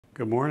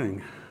Good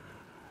morning.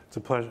 It's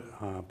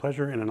a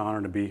pleasure and an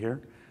honor to be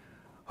here.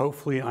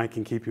 Hopefully I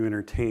can keep you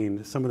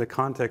entertained. Some of the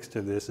context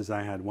to this is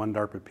I had one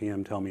DARPA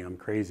PM tell me I'm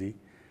crazy.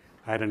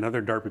 I had another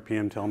DARPA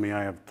PM tell me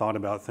I have thought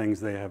about things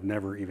they have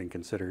never even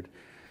considered.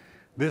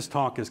 This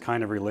talk is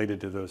kind of related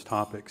to those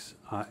topics.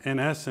 In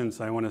essence,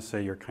 I want to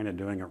say you're kind of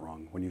doing it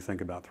wrong when you think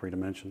about 3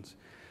 dimensions.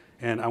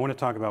 And I want to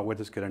talk about what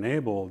this could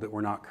enable that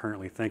we're not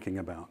currently thinking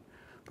about.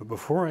 But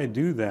before I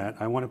do that,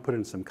 I want to put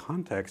in some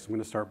context. I'm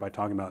going to start by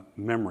talking about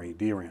memory,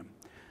 DRAM.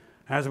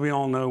 As we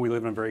all know, we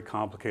live in a very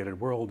complicated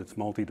world. It's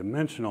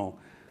multidimensional,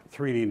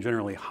 3D and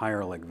generally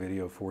higher like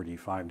video, 4D,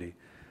 5D,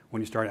 when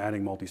you start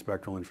adding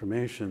multispectral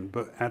information.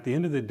 But at the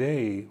end of the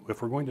day,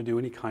 if we're going to do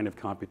any kind of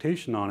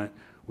computation on it,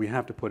 we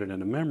have to put it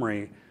into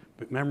memory.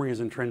 But memory is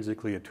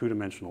intrinsically a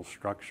 2-dimensional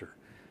structure.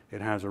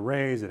 It has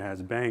arrays, it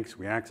has banks,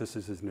 we access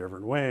this in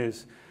different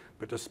ways.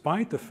 But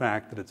despite the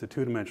fact that it's a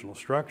 2-dimensional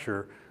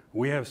structure,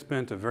 we have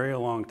spent a very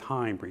long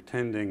time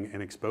pretending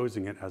and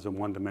exposing it as a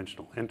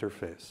 1-dimensional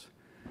interface.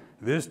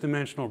 This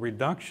dimensional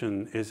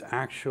reduction is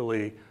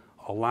actually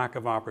a lack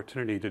of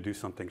opportunity to do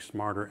something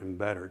smarter and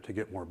better, to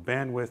get more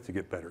bandwidth, to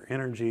get better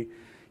energy.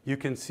 You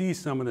can see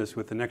some of this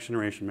with the next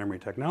generation memory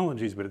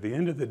technologies, but at the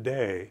end of the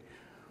day,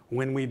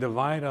 when we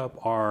divide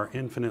up our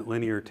infinite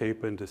linear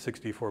tape into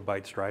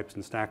 64-byte stripes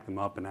and stack them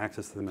up and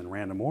access them in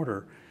random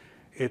order,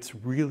 it's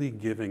really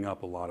giving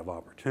up a lot of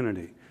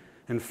opportunity.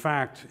 In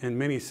fact, in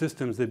many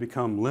systems, they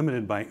become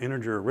limited by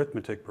integer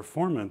arithmetic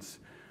performance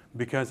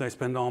because I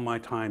spend all my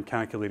time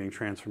calculating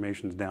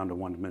transformations down to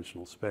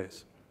 1-dimensional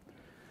space.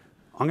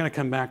 I'm going to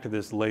come back to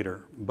this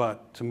later,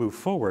 but to move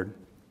forward,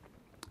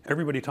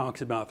 everybody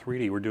talks about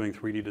 3D. We're doing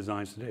 3D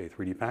designs today,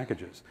 3D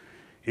packages.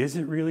 Is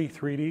it really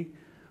 3D?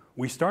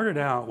 We started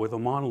out with a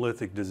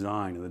monolithic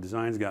design, and the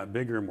designs got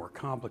bigger, more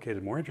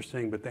complicated, more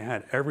interesting, but they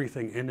had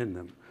everything in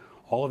them.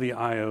 All of the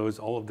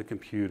IOs, all of the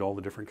compute, all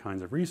the different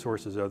kinds of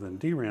resources other than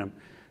DRAM,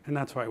 and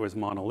that's why it was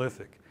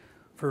monolithic.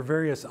 For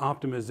various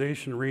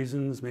optimization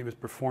reasons, maybe it was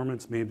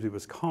performance, maybe it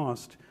was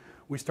cost,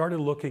 we started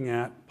looking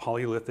at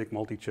polyolithic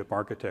multi-chip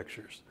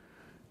architectures.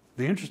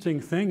 The interesting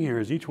thing here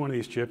is each one of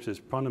these chips is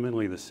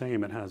fundamentally the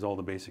same. It has all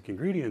the basic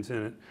ingredients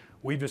in it.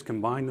 We just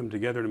combined them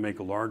together to make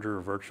larger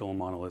virtual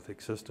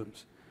monolithic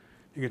systems.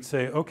 You could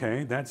say,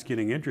 okay, that's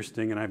getting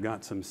interesting, and I've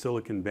got some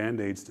silicon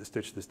band-aids to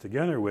stitch this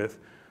together with,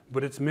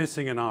 but it's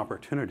missing an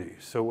opportunity.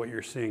 So what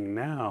you're seeing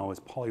now is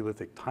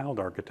polyolithic tiled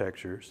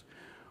architectures,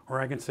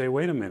 or I can say,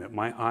 wait a minute,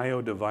 my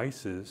I/O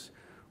devices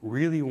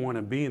really want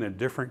to be in a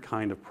different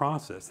kind of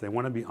process. They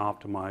want to be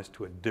optimized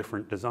to a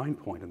different design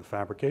point in the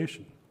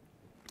fabrication.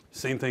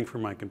 Same thing for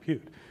my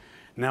compute.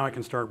 Now I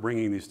can start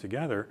bringing these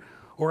together,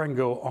 or I can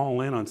go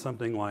all in on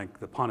something like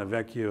the Ponte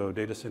Vecchio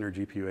Data Center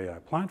GPU AI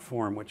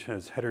platform, which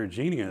has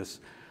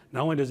heterogeneous.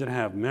 Not only does it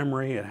have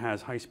memory, it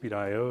has high-speed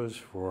IOs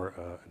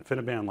for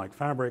InfiniBand-like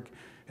fabric,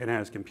 it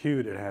has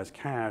compute, it has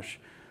cache,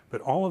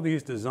 but all of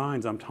these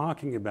designs I'm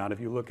talking about, if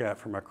you look at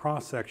from a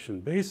cross-section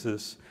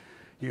basis,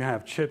 you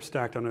have chips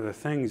stacked on other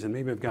things, and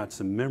maybe I've got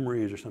some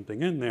memories or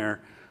something in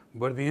there,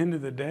 but at the end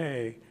of the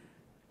day,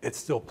 it's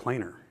still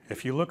planar.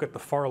 If you look at the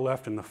far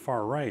left and the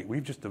far right,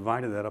 we've just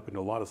divided that up into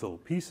a lot of little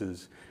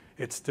pieces.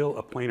 It's still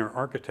a planar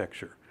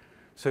architecture.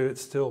 So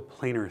it's still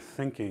planar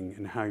thinking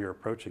in how you're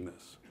approaching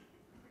this.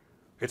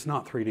 It's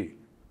not 3D.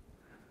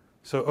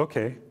 So,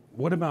 okay,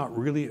 what about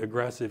really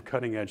aggressive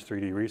cutting-edge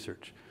 3D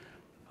research?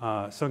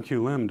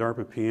 Sung-Kyu Lim,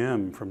 DARPA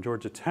PM from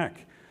Georgia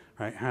Tech,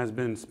 right, has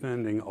been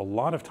spending a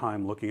lot of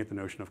time looking at the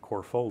notion of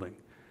core folding.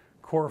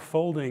 Core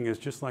folding is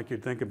just like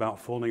you'd think about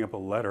folding up a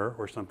letter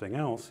or something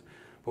else.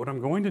 But what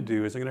I'm going to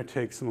do is I'm going to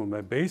take some of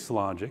my base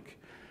logic,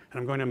 and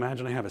I'm going to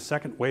imagine I have a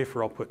second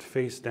wafer I'll put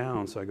face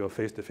down, so I go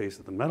face to face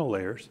with the metal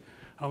layers.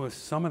 I'll move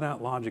some of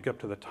that logic up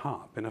to the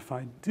top. And if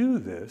I do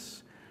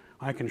this,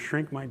 I can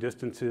shrink my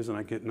distances and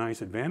I get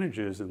nice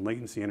advantages in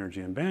latency,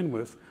 energy, and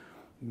bandwidth.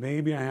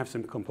 Maybe I have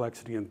some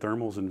complexity in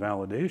thermals and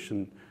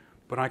validation,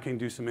 but I can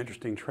do some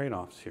interesting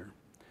trade-offs here.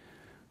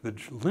 The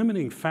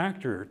limiting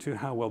factor to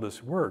how well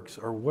this works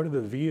are what are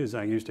the vias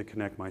I use to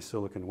connect my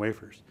silicon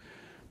wafers.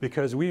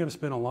 Because we have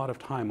spent a lot of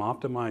time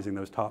optimizing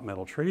those top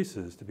metal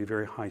traces to be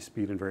very high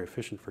speed and very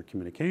efficient for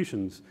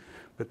communications,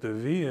 but the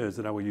vias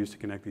that I will use to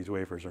connect these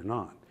wafers are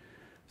not.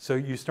 So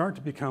you start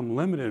to become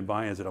limited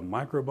by, is it a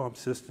microbump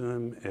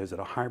system? Is it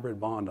a hybrid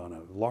bond on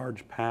a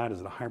large pad? Is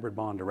it a hybrid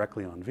bond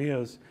directly on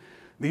vias?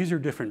 These are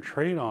different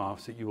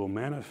trade-offs that you will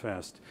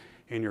manifest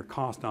in your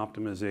cost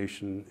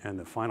optimization and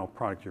the final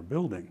product you're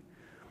building.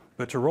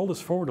 But to roll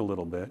this forward a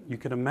little bit, you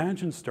can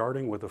imagine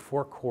starting with a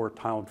 4-core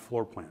tiled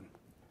floor plan.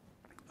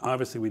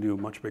 Obviously, we do a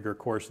much bigger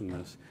course than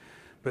this.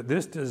 But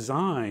this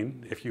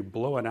design, if you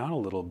blow it out a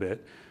little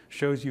bit,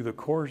 shows you the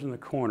cores in the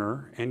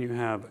corner, and you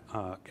have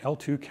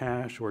L2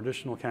 cache or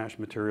additional cache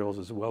materials,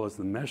 as well as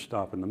the mesh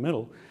stop in the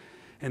middle.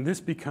 And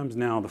this becomes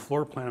now the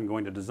floor plan I'm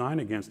going to design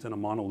against in a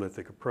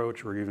monolithic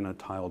approach or even a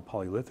tiled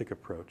polyolithic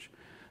approach.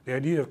 The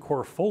idea of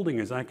core folding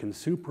is I can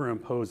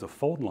superimpose a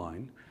fold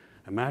line.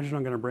 Imagine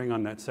I'm going to bring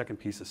on that second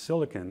piece of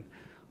silicon,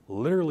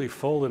 literally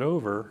fold it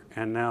over,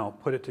 and now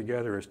put it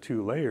together as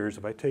 2 layers.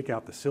 If I take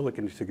out the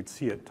silicon so you could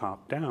see it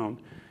top down,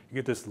 you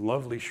get this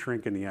lovely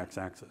shrink in the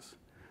x-axis.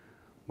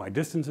 My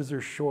distances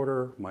are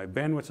shorter, my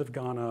bandwidths have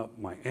gone up,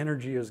 my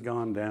energy has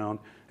gone down,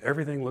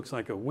 everything looks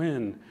like a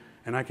win,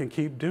 and I can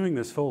keep doing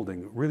this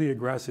folding. Really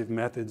aggressive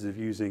methods of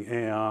using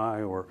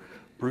AI or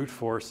brute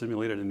force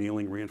simulated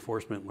annealing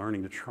reinforcement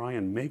learning to try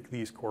and make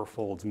these core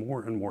folds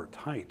more and more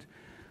tight.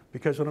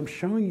 Because what I'm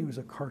showing you is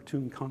a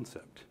cartoon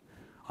concept.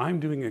 I'm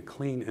doing a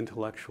clean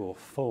intellectual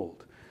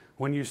fold.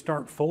 When you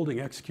start folding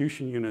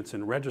execution units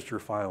and register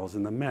files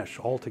in the mesh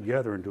all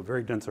together into a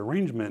very dense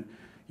arrangement,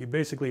 you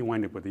basically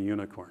wind up with a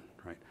unicorn,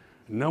 right?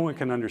 No one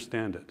can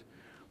understand it.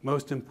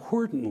 Most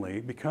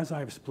importantly, because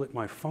I've split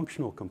my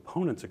functional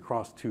components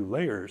across 2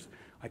 layers,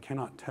 I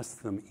cannot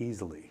test them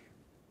easily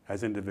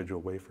as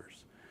individual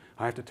wafers.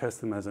 I have to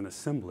test them as an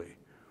assembly.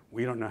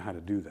 We don't know how to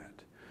do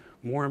that.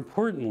 More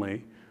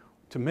importantly,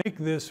 to make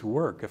this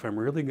work, if I'm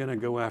really going to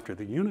go after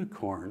the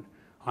unicorn,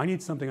 I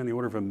need something on the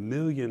order of 1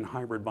 million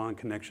hybrid bond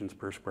connections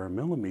per square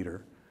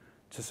millimeter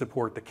to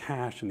support the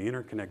cache and the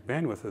interconnect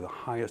bandwidth of the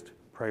highest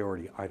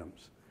priority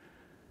items.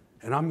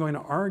 And I'm going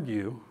to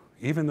argue,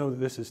 even though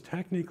this is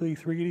technically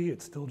 3D,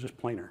 it's still just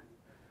planar.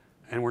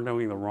 And we're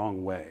going the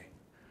wrong way.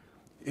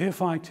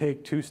 If I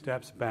take 2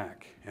 steps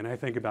back and I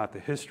think about the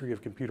history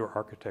of computer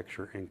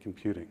architecture and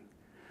computing,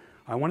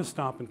 I want to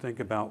stop and think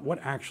about what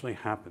actually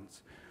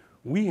happens.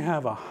 We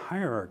have a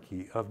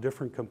hierarchy of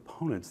different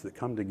components that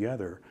come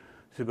together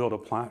to build a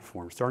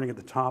platform. Starting at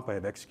the top, I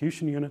have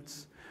execution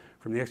units.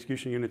 From the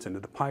execution units into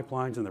the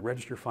pipelines and the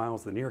register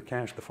files, the near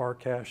cache, the far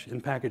cache,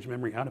 in-package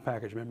memory,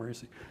 out-of-package memory,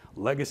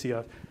 legacy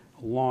of,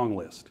 long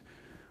list.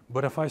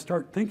 But if I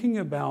start thinking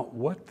about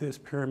what this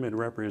pyramid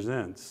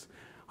represents,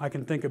 I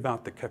can think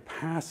about the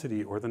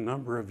capacity or the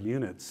number of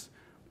units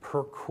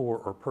per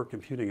core or per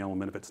computing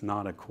element if it's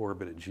not a core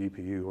but a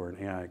GPU or an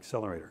AI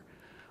accelerator.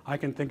 I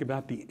can think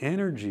about the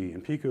energy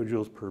in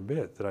picojoules per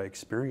bit that I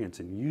experience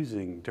in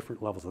using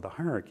different levels of the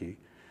hierarchy.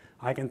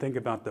 I can think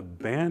about the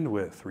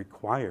bandwidth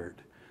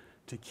required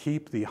to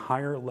keep the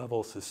higher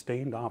level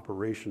sustained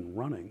operation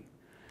running.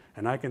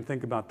 And I can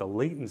think about the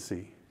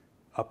latency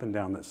up and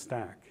down the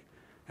stack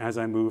as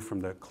I move from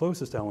the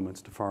closest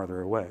elements to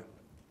farther away.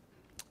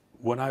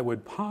 What I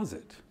would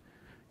posit,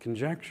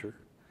 conjecture,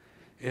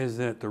 is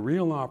that the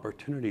real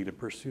opportunity to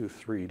pursue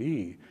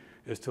 3D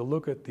is to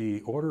look at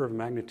the order of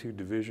magnitude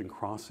division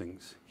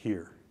crossings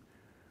here.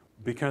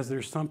 Because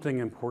there's something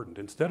important.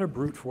 Instead of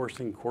brute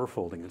forcing core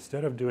folding,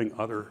 instead of doing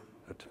other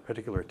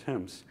particular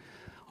attempts,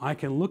 I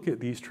can look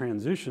at these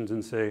transitions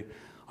and say,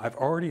 I've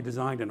already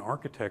designed an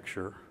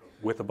architecture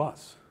with a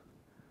bus.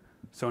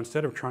 So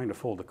instead of trying to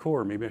fold a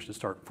core, maybe I should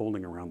start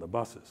folding around the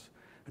buses.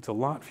 It's a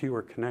lot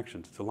fewer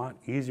connections. It's a lot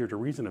easier to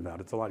reason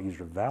about. It's a lot easier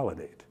to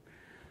validate.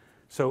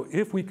 So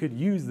if we could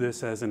use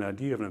this as an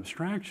idea of an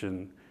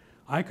abstraction,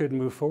 I could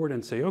move forward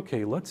and say,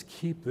 okay, let's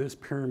keep this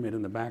pyramid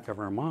in the back of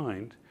our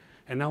mind,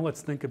 and now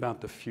let's think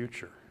about the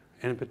future.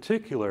 And in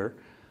particular,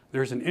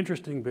 there's an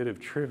interesting bit of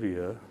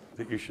trivia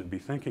that you should be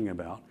thinking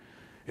about,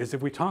 is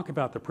if we talk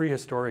about the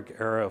prehistoric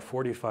era of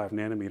 45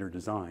 nanometer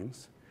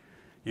designs,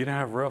 you'd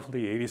have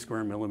roughly 80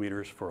 square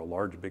millimeters for a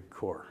large, big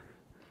core.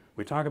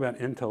 We talk about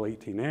Intel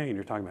 18A, and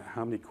you're talking about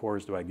how many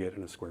cores do I get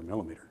in a square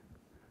millimeter.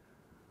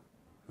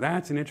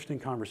 That's an interesting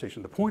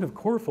conversation. The point of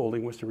core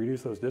folding was to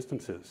reduce those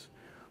distances.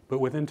 But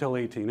with Intel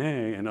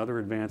 18A and other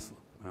advanced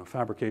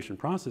fabrication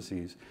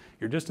processes,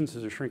 your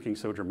distances are shrinking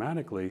so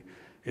dramatically,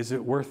 is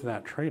it worth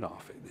that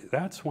trade-off?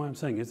 That's why I'm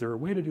saying, is there a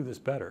way to do this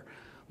better?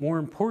 More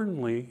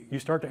importantly, you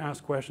start to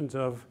ask questions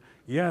of,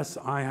 yes,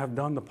 I have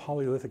done the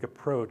polyolithic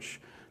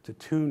approach to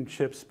tune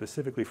chips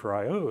specifically for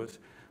IOs,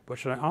 but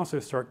should I also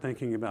start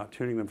thinking about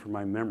tuning them for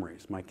my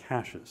memories, my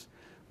caches?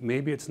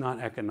 Maybe it's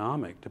not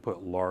economic to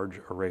put large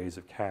arrays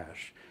of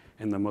cache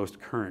in the most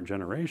current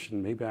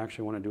generation. Maybe I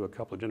actually want to do a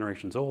couple of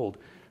generations old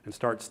and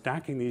start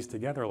stacking these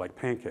together like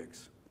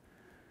pancakes.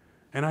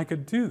 And I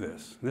could do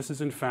this. This is,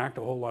 in fact,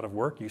 a whole lot of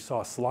work. You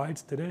saw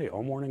slides today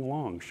all morning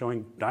long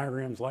showing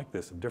diagrams like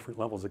this of different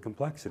levels of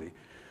complexity.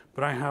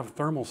 But I have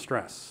thermal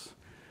stress.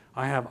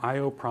 I have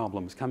I/O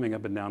problems coming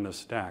up and down the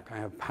stack. I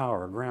have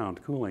power,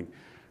 ground, cooling.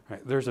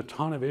 Right? There's a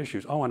ton of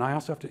issues. Oh, and I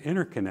also have to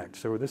interconnect.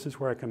 So this is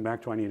where I come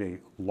back to I need a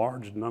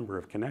large number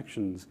of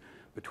connections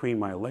between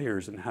my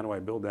layers, and how do I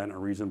build that in a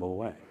reasonable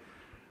way?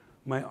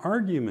 My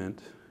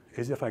argument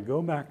is if I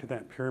go back to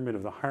that pyramid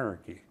of the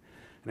hierarchy,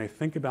 and I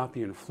think about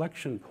the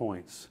inflection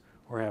points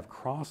where I have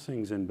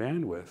crossings in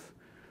bandwidth,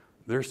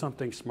 there's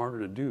something smarter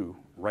to do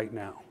right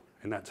now,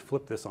 and that's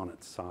flip this on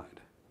its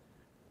side.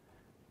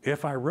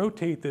 If I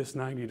rotate this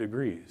 90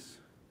 degrees,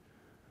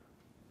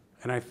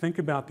 and I think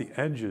about the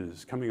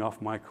edges coming off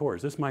my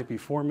cores, this might be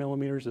 4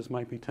 millimeters, this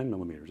might be 10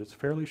 millimeters. It's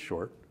fairly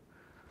short,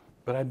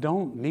 but I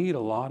don't need a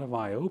lot of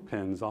I/O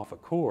pins off a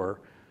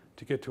core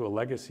to get to a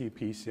legacy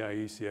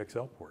PCIe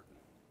CXL port.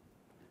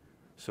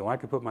 So I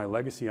could put my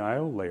legacy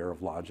I/O layer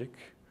of logic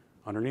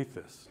underneath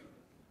this.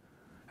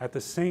 At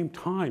the same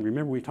time,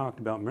 remember we talked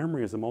about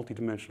memory as a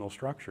multidimensional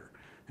structure.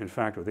 In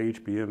fact, with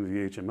HBM,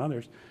 VH, and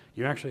others,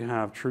 you actually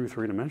have true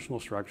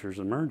three-dimensional structures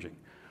emerging.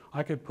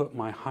 I could put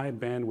my high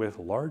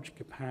bandwidth, large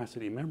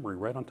capacity memory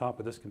right on top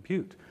of this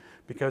compute.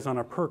 Because on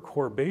a per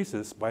core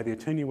basis, by the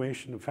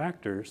attenuation of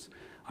factors,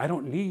 I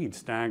don't need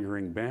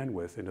staggering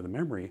bandwidth into the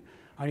memory.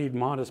 I need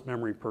modest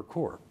memory per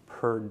core,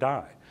 per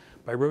die.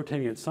 By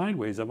rotating it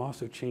sideways, I've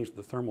also changed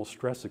the thermal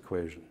stress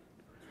equation.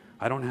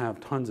 I don't have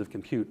tons of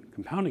compute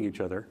compounding each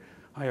other.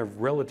 I have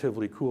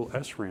relatively cool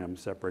SRAM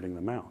separating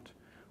them out.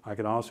 I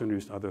could also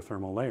introduce other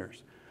thermal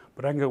layers.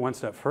 But I can go one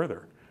step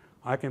further.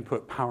 I can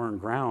put power and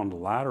ground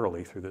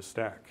laterally through this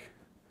stack.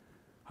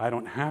 I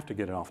don't have to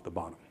get it off the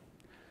bottom.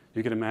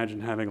 You can imagine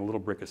having a little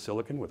brick of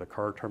silicon with a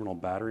car terminal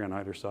battery on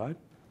either side.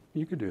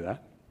 You could do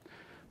that.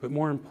 But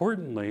more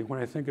importantly, when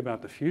I think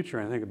about the future,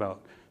 I think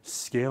about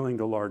scaling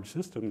to large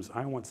systems,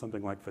 I want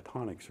something like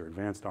photonics or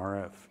advanced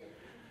RF.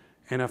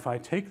 And if I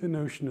take the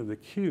notion of the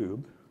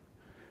cube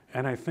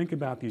and I think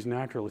about these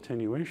natural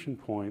attenuation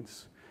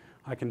points,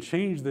 I can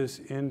change this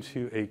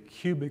into a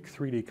cubic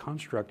 3D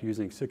construct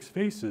using 6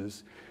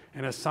 faces.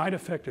 And a side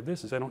effect of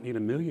this is I don't need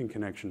 1,000,000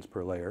 connections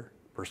per layer,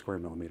 per square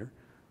millimeter.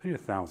 I need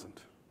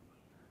 1,000.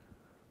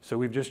 So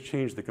we've just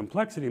changed the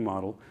complexity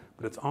model,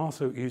 but it's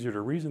also easier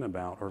to reason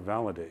about or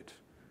validate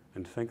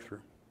and think through.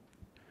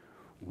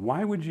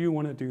 Why would you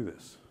want to do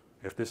this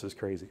if this is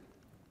crazy?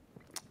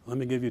 Let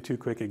me give you 2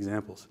 quick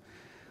examples.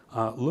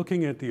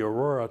 Looking at the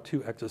Aurora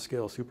 2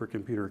 exascale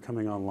supercomputer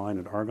coming online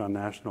at Argonne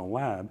National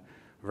Lab,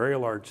 very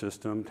large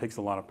system, takes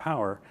a lot of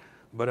power,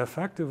 but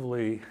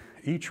effectively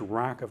each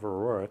rack of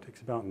Aurora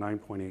takes about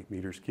 9.8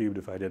 meters cubed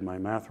if I did my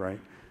math right.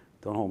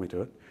 Don't hold me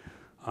to it.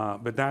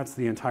 But that's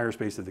the entire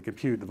space of the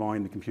compute, the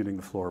volume, the computing,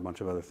 the floor, a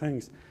bunch of other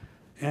things.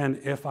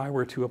 And if I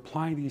were to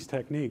apply these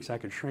techniques, I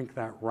could shrink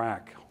that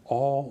rack,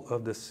 all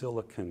of the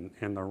silicon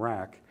in the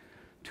rack,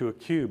 to a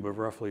cube of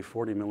roughly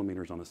 40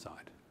 millimeters on the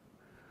side.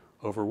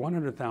 Over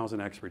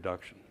 100,000x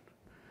reduction.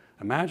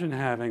 Imagine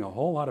having a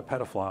whole lot of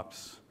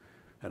petaflops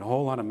and a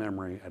whole lot of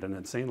memory at an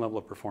insane level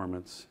of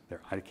performance.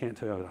 I can't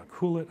tell you how to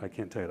cool it. I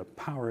can't tell you how to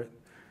power it.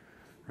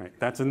 Right?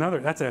 That's a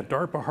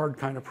DARPA hard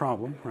kind of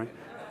problem, right?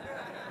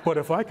 But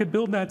if I could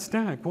build that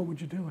stack, what would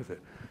you do with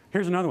it?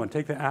 Here's another one.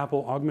 Take the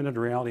Apple augmented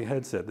reality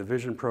headset, the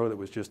Vision Pro that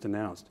was just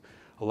announced.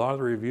 A lot of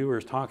the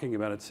reviewers talking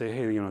about it say,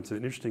 hey, it's an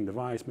interesting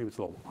device. Maybe it's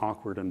a little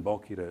awkward and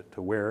bulky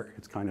to wear.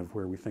 It's kind of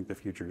where we think the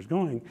future is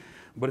going.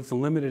 But it's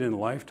limited in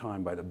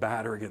lifetime by the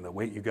battery and the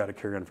weight you've got to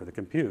carry on for the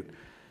compute.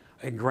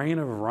 A grain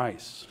of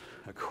rice,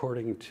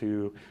 according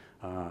to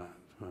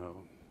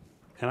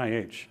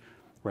NIH,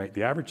 right?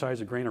 The average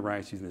size of grain of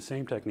rice using the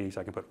same techniques,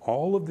 I can put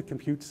all of the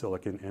compute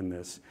silicon in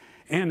this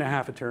and a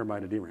 0.5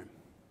 terabyte of DRAM.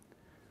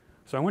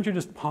 So I want you to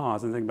just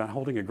pause and think about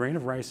holding a grain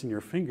of rice in your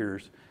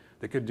fingers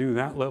that could do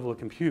that level of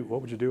compute.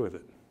 What would you do with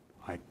it?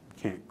 I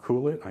can't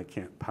cool it. I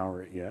can't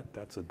power it yet.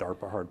 That's a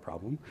DARPA hard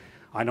problem.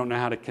 I don't know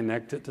how to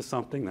connect it to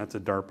something. That's a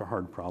DARPA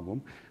hard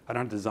problem. I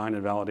don't design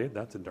and validate.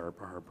 That's a DARPA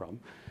hard problem.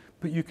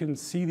 But you can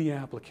see the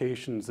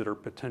applications that are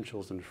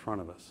potentials in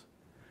front of us.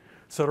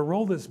 So to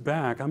roll this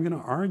back, I'm going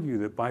to argue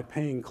that by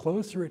paying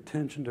closer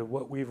attention to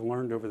what we've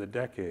learned over the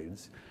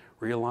decades,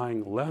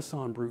 relying less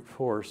on brute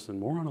force and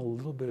more on a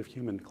little bit of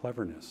human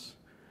cleverness,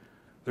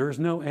 there is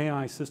no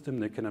AI system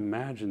that can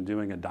imagine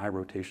doing a die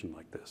rotation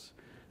like this.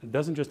 It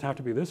doesn't just have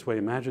to be this way.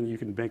 Imagine you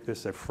can make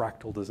this a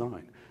fractal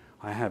design.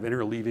 I have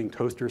interleaving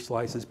toaster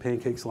slices,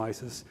 pancake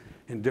slices,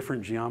 in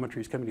different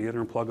geometries coming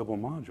together in pluggable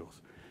modules.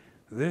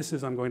 This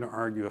is, I'm going to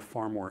argue, a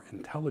far more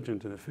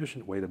intelligent and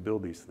efficient way to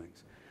build these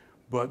things.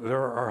 But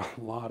there are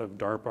a lot of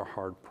DARPA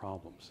hard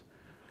problems.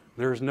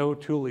 There's no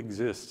tool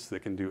exists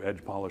that can do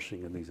edge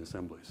polishing in these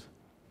assemblies.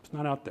 It's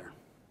not out there.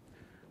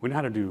 We know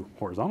how to do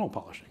horizontal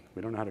polishing.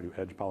 We don't know how to do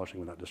edge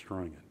polishing without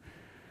destroying it.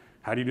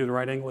 How do you do the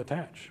right angle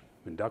attach?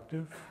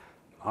 Inductive,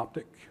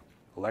 optic,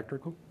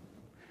 electrical?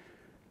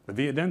 The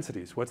via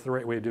densities, what's the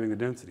right way of doing the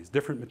densities?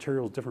 Different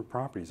materials, different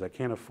properties. I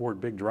can't afford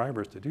big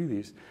drivers to do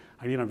these.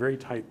 I need a very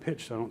tight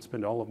pitch so I don't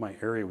spend all of my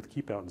area with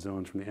keep out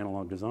zones from the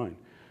analog design.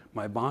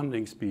 My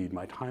bonding speed,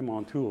 my time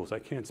on tools. I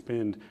can't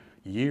spend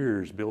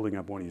years building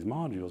up one of these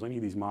modules. I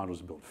need these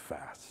modules built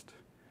fast.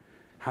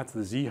 How's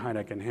the Z height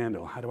I can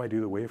handle? How do I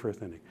do the wafer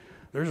thinning?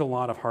 There's a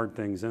lot of hard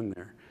things in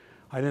there.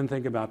 I then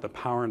think about the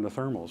power and the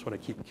thermals, what I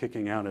keep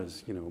kicking out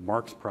as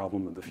Mark's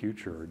problem of the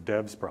future or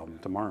Dev's problem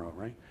tomorrow,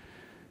 right?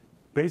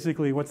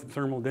 Basically, what's the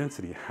thermal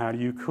density? How do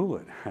you cool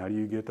it? How do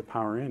you get the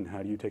power in?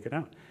 How do you take it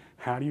out?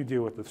 How do you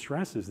deal with the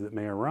stresses that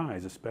may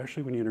arise,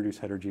 especially when you introduce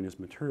heterogeneous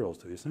materials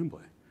to the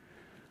assembly?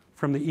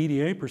 From the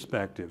EDA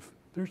perspective,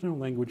 there's no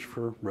language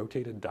for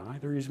rotated die.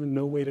 There is even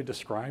no way to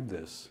describe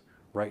this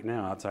right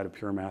now outside of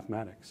pure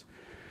mathematics.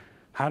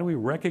 How do we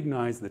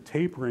recognize the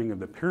tapering of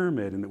the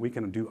pyramid and that we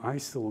can do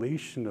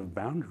isolation of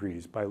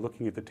boundaries by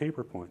looking at the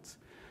taper points?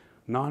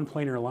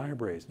 Non-planar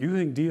libraries. You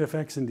think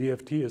DFX and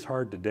DFT is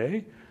hard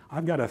today?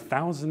 I've got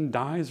 1,000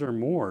 dies or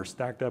more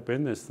stacked up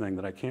in this thing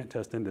that I can't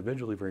test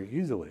individually very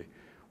easily.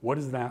 What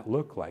does that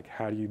look like?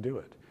 How do you do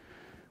it?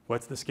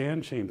 What's the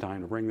scan chain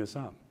time to bring this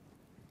up?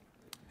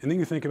 And then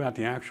you think about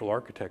the actual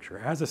architecture.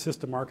 As a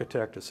system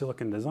architect, a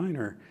silicon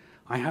designer,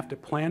 I have to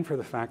plan for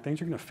the fact things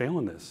are going to fail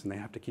in this and they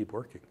have to keep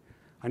working.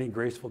 I need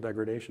graceful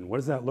degradation. What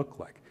does that look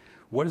like?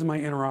 What does my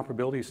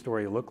interoperability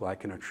story look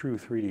like in a true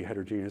 3D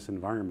heterogeneous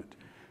environment?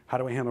 How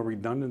do I handle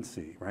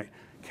redundancy, right?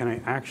 Can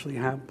I actually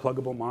have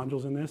pluggable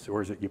modules in this,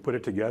 or is it you put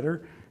it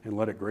together and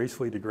let it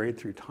gracefully degrade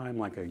through time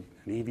like an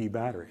EV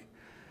battery?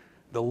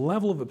 The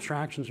level of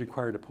abstractions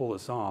required to pull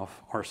this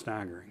off are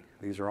staggering.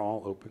 These are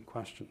all open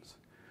questions.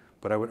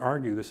 But I would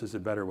argue this is a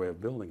better way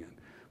of building it.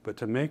 But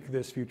to make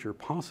this future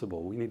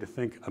possible, we need to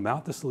think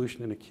about the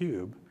solution in a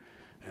cube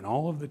and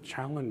all of the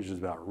challenges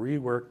about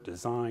rework,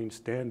 design,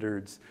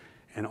 standards,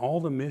 and all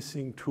the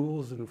missing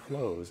tools and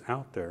flows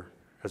out there,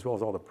 as well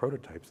as all the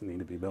prototypes that need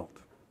to be built.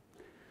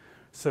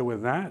 So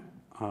with that,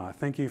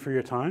 thank you for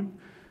your time,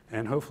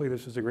 and hopefully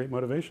this was a great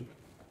motivation.